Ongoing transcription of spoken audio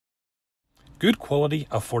Good quality,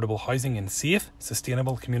 affordable housing in safe,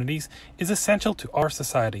 sustainable communities is essential to our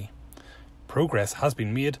society. Progress has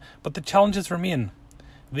been made, but the challenges remain.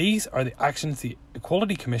 These are the actions the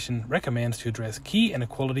Equality Commission recommends to address key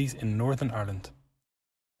inequalities in Northern Ireland.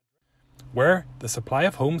 Where the supply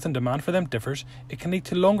of homes and demand for them differs, it can lead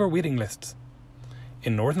to longer waiting lists.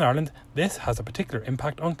 In Northern Ireland, this has a particular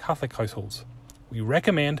impact on Catholic households. We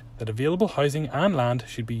recommend that available housing and land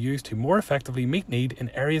should be used to more effectively meet need in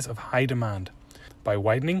areas of high demand. By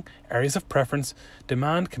widening areas of preference,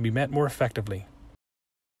 demand can be met more effectively.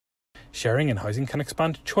 Sharing in housing can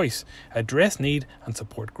expand choice, address need and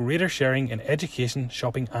support greater sharing in education,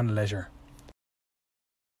 shopping and leisure.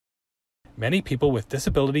 Many people with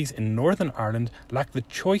disabilities in Northern Ireland lack the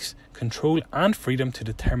choice, control and freedom to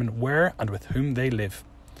determine where and with whom they live.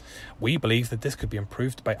 We believe that this could be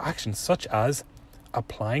improved by actions such as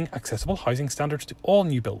applying accessible housing standards to all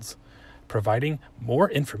new builds, providing more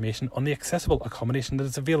information on the accessible accommodation that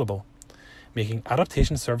is available, making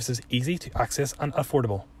adaptation services easy to access and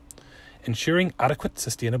affordable, ensuring adequate,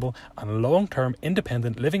 sustainable and long-term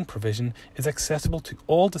independent living provision is accessible to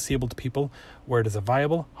all disabled people where it is a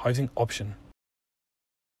viable housing option.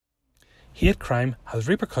 Hate crime has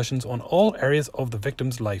repercussions on all areas of the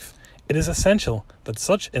victim's life. It is essential that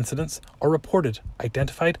such incidents are reported,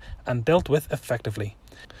 identified and dealt with effectively.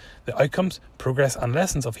 The outcomes, progress and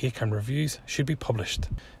lessons of hate crime reviews should be published.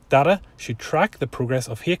 Data should track the progress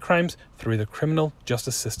of hate crimes through the criminal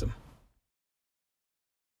justice system.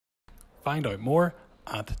 Find out more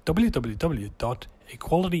at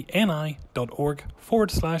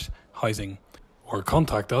www.equalityni.org/housing or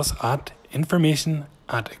contact us at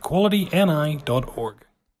information@equalityni.org.